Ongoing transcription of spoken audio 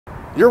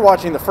You're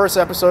watching the first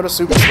episode of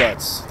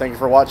SubieSluts. Thank you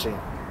for watching.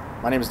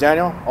 My name is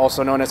Daniel,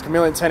 also known as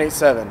Chameleon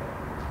 1087.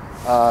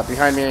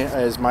 Behind me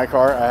is my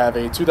car. I have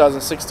a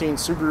 2016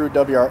 Subaru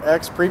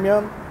WRX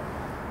Premium.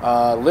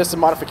 List of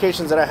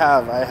modifications that I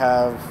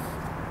have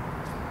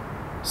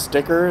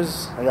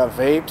stickers, I got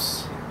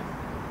vapes,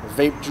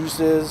 vape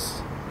juices.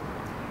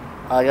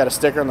 I got a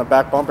sticker on the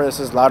back bumper that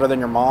says "louder than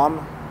your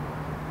mom."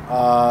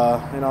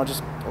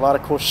 Just a lot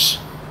of cool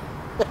shit.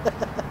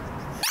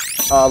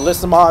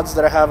 List of mods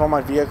that I have on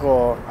my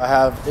vehicle. I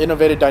have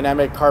innovative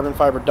dynamic carbon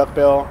fiber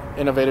duckbill,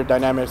 innovative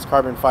dynamics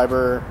carbon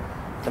fiber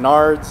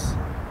canards,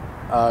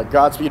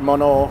 Godspeed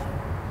mono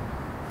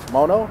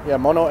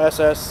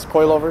SS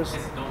coilovers.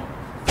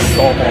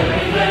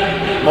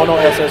 Mono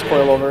SS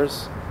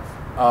coilovers.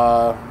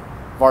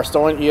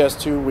 Varstolen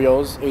ES2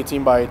 wheels,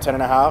 18 by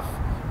 10.5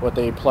 with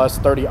a plus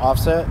 30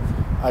 offset.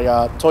 I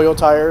got Toyo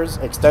tires,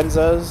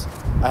 Extenzas.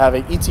 I have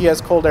a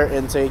ETS cold air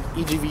intake,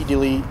 EGV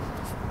delete,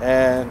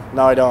 and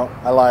no, I don't.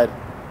 I lied.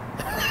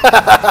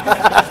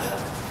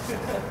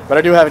 But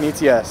I do have an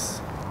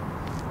ETS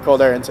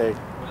cold air intake.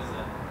 What is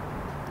that?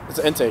 It's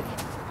an intake.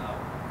 Oh.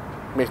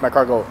 Makes my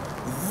car go.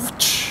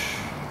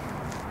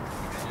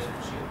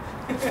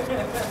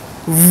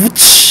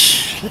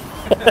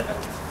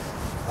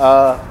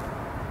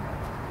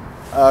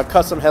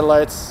 Custom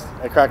headlights.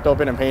 I cracked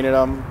open and painted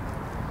them.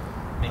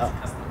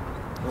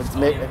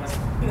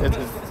 It's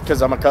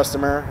because I'm a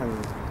customer,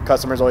 and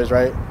customer's always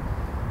right.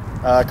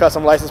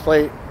 Custom license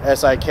plate,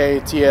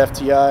 SIK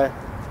TFTI.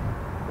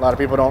 A lot of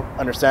people don't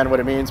understand what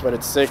it means, but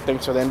it's sick.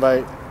 Thanks for the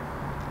invite,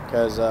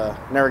 because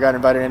never got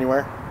invited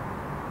anywhere.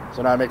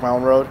 So now I make my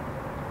own road.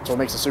 So it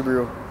makes a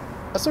Subaru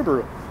a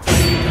Subaru.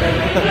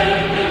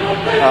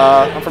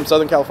 I'm from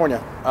Southern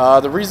California.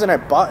 The reason I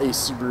bought a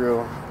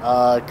Subaru,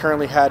 I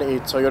currently had a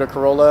Toyota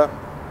Corolla.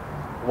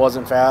 It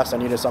wasn't fast. I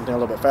needed something a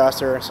little bit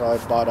faster, so I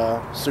bought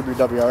a Subaru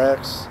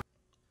WRX.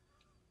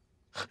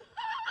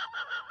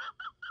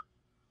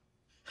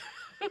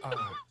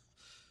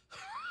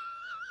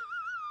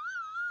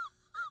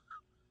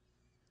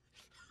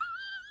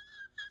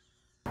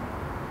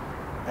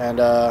 And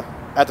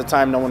at the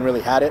time, no one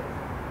really had it.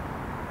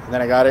 And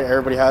then I got it.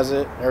 Everybody has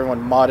it.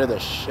 Everyone modded the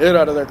shit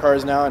out of their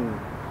cars now, and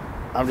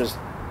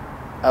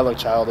I look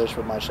childish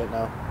with my shit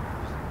now.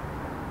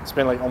 It's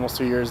been like almost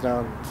 2 years now.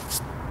 And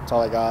that's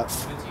all I got.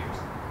 2 years.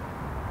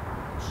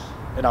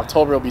 In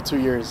October, it'll be 2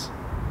 years.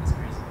 That's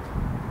crazy.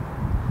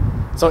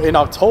 So in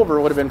October,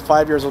 it would have been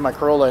 5 years with my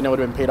Corolla, and it would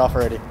have been paid off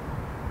already.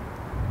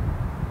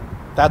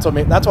 That's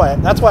why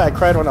I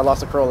cried when I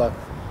lost the Corolla,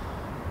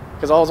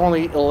 because I was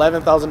only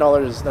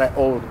 $11,000 that I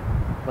owed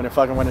when it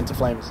fucking went into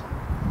flames.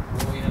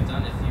 What would you have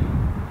done if you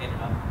paid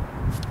it up?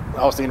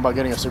 I was thinking about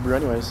getting a Subaru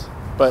anyways,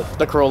 but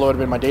the Corolla would have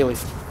been my daily.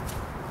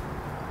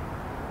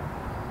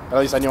 At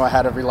least I knew I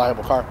had a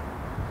reliable car.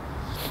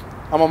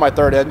 I'm on my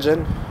third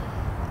engine.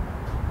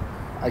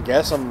 I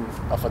guess I'm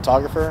a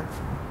photographer.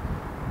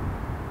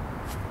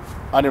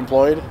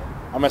 Unemployed.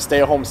 I'm a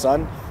stay-at-home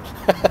son.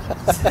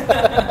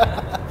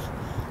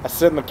 I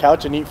sit on the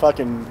couch and eat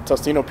fucking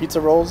Tostino pizza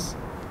rolls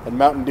and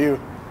Mountain Dew.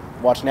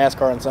 Watch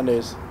NASCAR on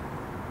Sundays.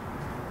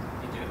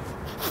 You do?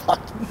 Fuck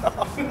no.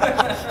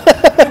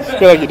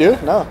 Feel like you do?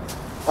 No.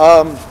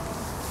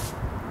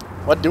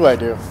 What do I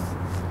do?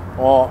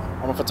 Well,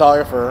 I'm a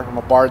photographer. I'm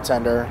a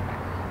bartender.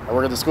 I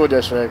work at the school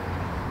district.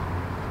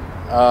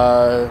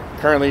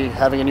 Currently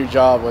having a new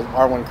job with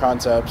R1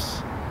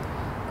 Concepts.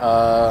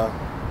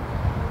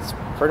 It's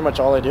pretty much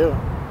all I do.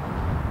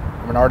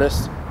 I'm an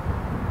artist.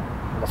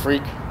 I'm a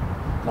freak.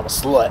 And I'm a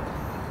slut.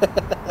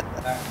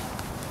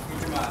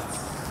 Future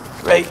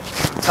mods. Right.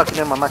 Tucking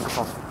in my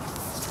microphone.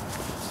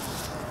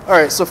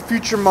 Alright, so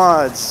future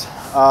mods.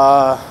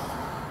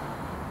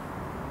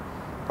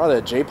 Probably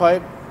a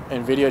J-pipe,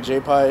 NVIDIA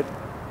J-pipe,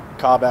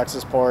 Cobb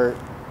access port,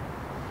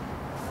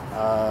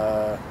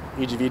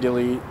 EGV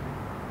delete.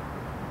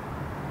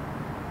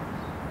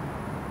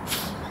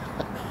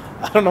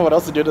 I don't know what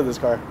else to do to this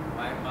car.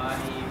 White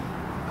body,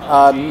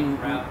 color change,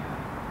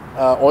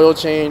 wrap. Oil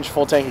change,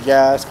 full tank of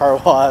gas, car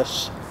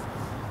wash.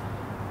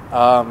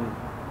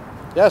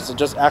 Yeah, so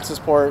just access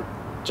port,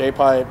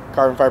 J-pipe,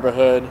 carbon fiber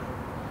hood.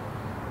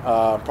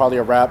 Probably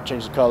a wrap,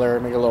 change the color,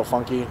 make it a little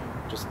funky,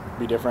 just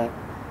be different.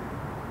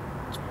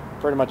 That's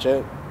pretty much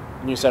it.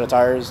 New set of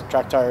tires,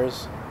 track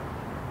tires.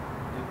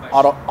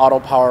 Auto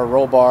power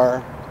roll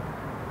bar.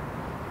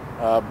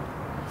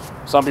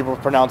 Some people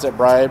pronounce it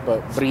bride,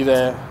 but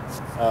bride.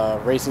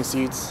 Racing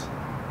seats.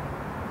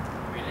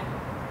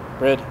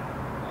 Bread.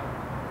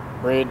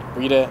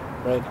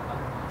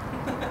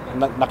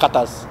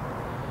 Nakatas.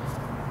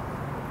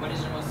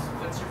 What's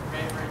your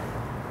favorite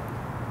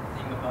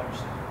thing about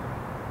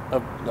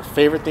yourself? The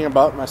favorite thing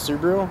about my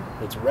Subaru?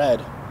 It's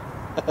red.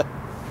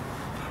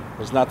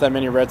 There's not that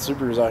many red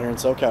Subarus out here in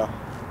SoCal.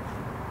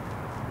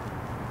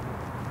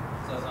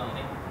 So that's the only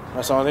thing?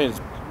 That's the only thing.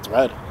 It's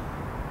red.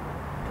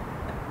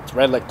 It's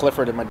red like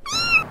Clifford in my...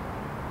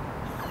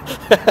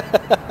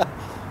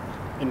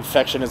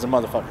 Infection is a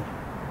motherfucker.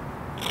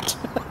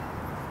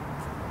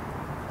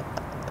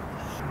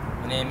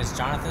 My name is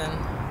Jonathan.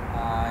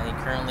 I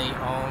currently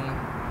own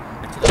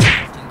a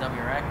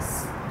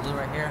WRX, blue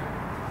right here.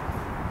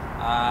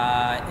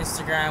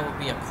 Instagram would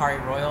be Akari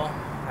Royal.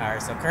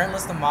 Alright, so current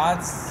list of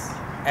mods.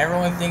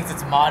 Everyone thinks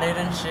it's modded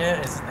and shit.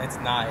 It's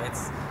not.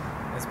 It's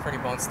pretty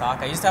bone stock.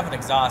 I used to have an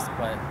exhaust,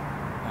 but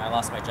I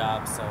lost my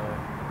job, so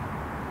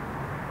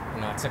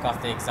I took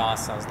off the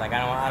exhaust. So I was like,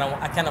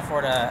 I can't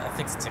afford a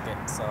fixed ticket,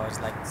 so I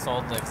just like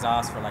sold the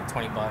exhaust for like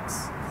 $20.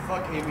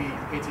 Fuck AB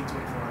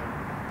 1824.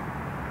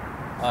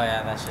 Oh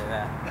yeah, that shit.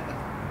 Yeah.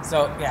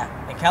 So yeah,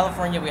 in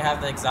California we have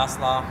the exhaust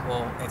law.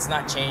 Well, it's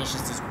not changed;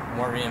 it's just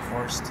more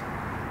reinforced.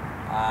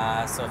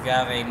 So if you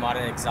have a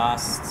modded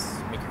exhaust,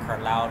 make your car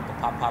loud, go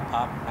pop, pop,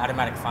 pop,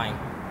 automatic fine.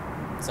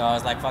 So I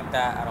was like, fuck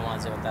that, I don't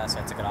want to deal with that, so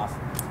I took it off.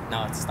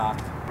 Now it's stock.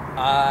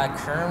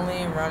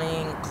 Currently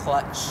running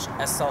clutch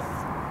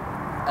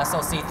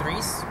SLC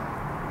 3s?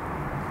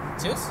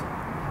 2s?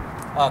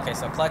 Oh, okay,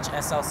 so clutch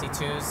SLC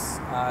 2s.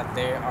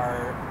 They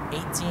are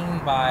 18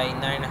 by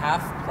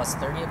 9.5 plus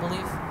 30, I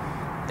believe.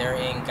 They're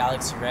in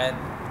Galaxy Red.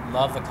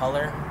 Love the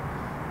color.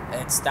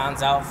 It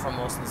stands out from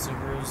most of the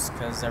Subarus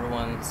because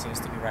everyone seems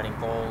to be riding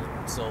gold,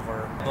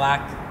 silver,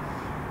 black.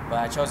 But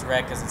I chose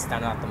red because it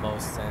stands out the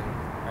most, and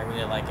I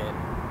really like it.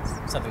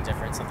 It's something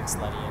different, something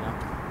slutty,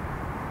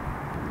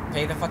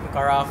 Pay the fucking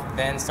car off,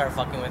 then start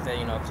fucking with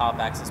it. Call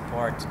back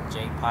support,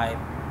 J-pipe,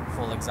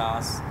 full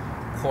exhaust,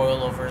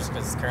 coilovers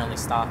because it's currently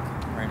stock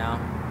right now.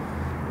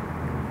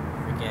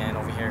 Freaking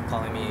over here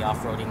calling me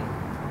off-roading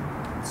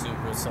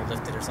Subaru, so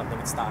lifted or something.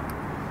 It's stock.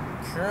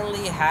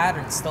 Currently had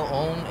and still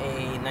own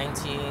a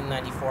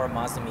 1994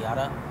 Mazda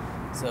Miata.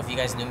 So if you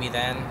guys knew me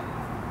then,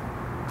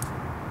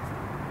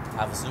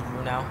 I have a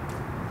Subaru now.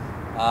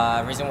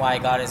 Reason why I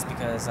got it is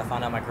because I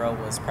found out my girl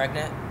was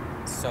pregnant.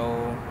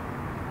 So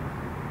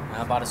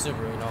I bought a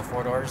Subaru,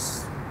 4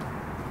 doors,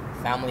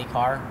 family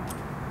car.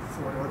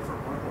 4-door for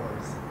 1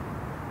 horse.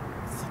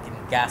 Fucking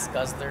gas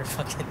guzzler,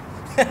 fucking.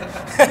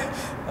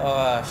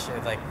 Oh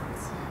shit, like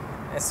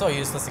it's so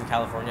useless in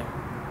California.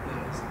 It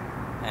is.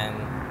 And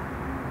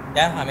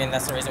yeah, I mean,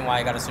 that's the reason why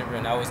I got a Subaru,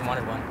 and I always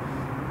wanted one.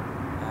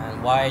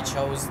 And why I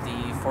chose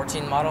the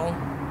 14 model,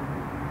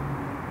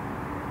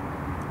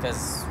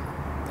 because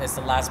it's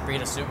the last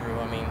breed of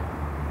Subaru. I mean,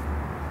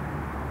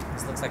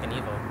 this looks like an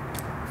Evo.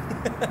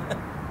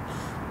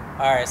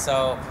 Alright,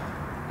 so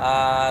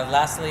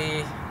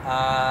lastly,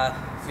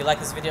 if you like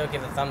this video,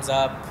 give it a thumbs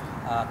up,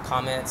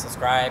 comment,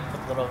 subscribe,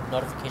 put the little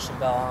notification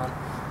bell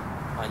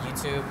on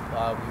YouTube.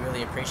 We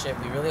really appreciate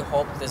it. We really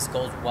hope this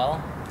goes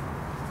well.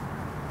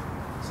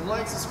 So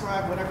like,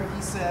 subscribe, whatever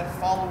he said,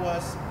 follow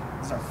us.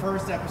 This is our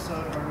first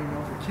episode. I don't even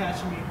know if you're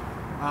catching me.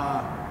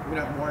 We're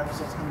gonna have more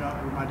episodes coming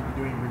up. We might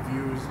be doing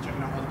reviews,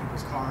 checking out other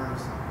people's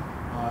cars,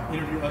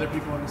 interview other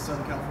people in the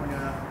Southern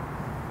California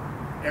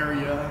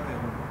area,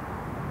 and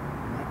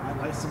I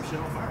light some shit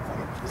on fire. Fuck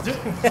it. Let's do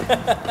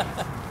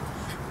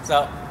it.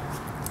 So,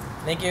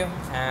 thank you,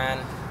 and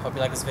hope you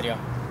like this video.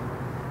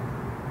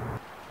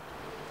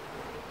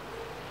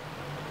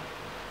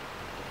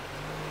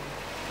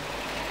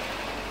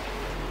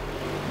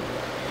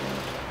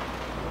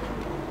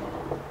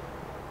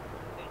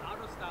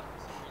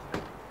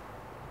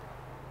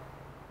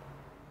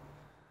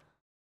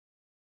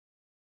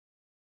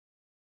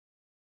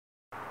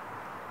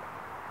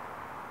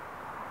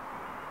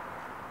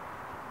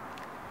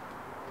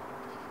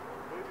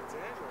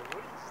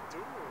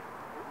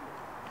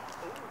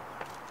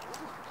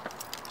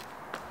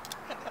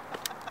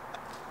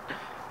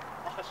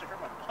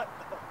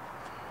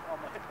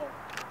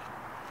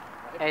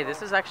 Hey,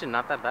 this is actually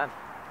not that bad.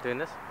 Doing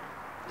this,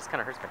 it just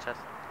kind of hurts my chest.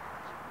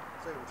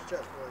 Say it with your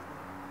chest,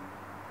 boy.